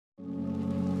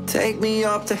take me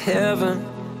up to heaven.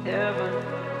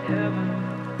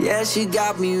 Yeah, she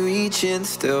got me reaching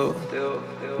still.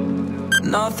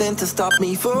 Nothing to stop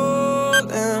me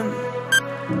falling.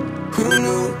 Who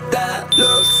knew that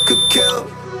looks could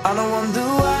kill? I don't wonder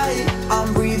why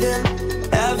I'm breathing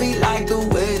heavy, like the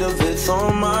weight of it's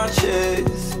on my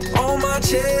chest. On my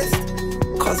chest,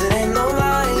 cause it ain't no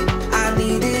lie, I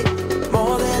need it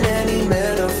more than any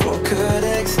metaphor could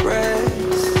express.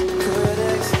 Could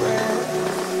express,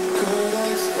 could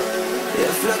express.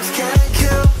 If looks can't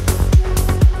kill,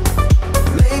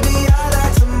 maybe I'd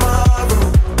like tomorrow,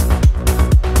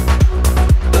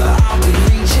 but I'll be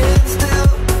reaching still,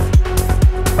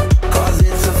 cause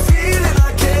it's a feeling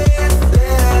I can't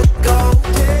let go.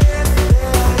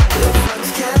 If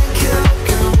looks can't kill,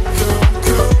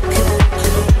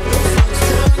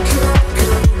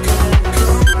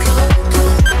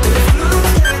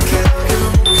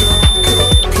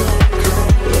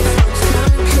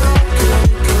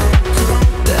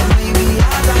 then maybe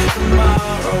I'd like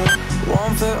tomorrow.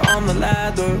 One foot on the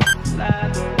ladder.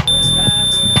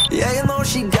 Yeah, you know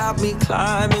she got me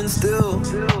climbing still.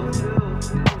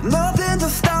 Nothing to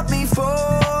stop me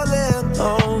falling.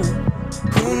 Oh,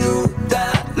 who knew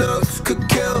that looks could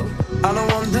kill? I don't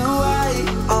wonder why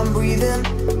I'm breathing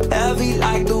heavy,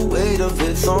 like the weight of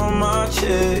it's on my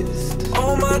chest.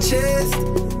 On my chest,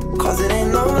 cause it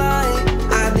ain't no lie,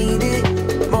 I need it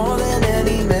more than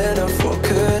any metaphor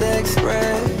could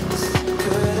express.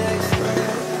 Could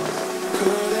express,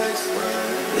 could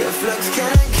express. If looks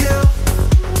can't kill,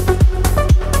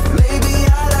 maybe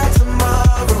I like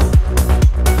tomorrow,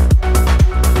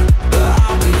 but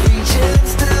I'll be reaching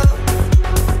still,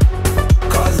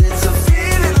 cause it's a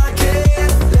feeling I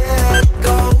can't let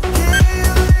go.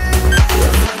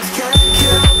 If looks can't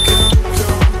kill,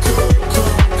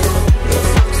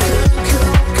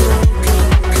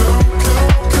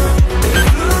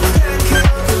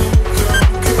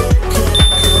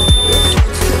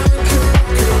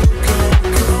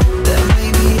 then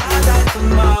maybe I'd like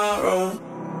tomorrow.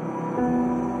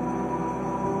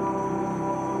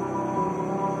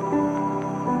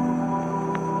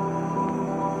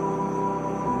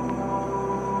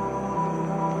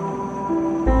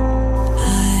 I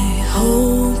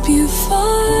hope you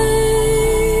find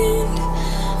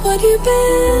what you've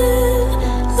been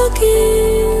looking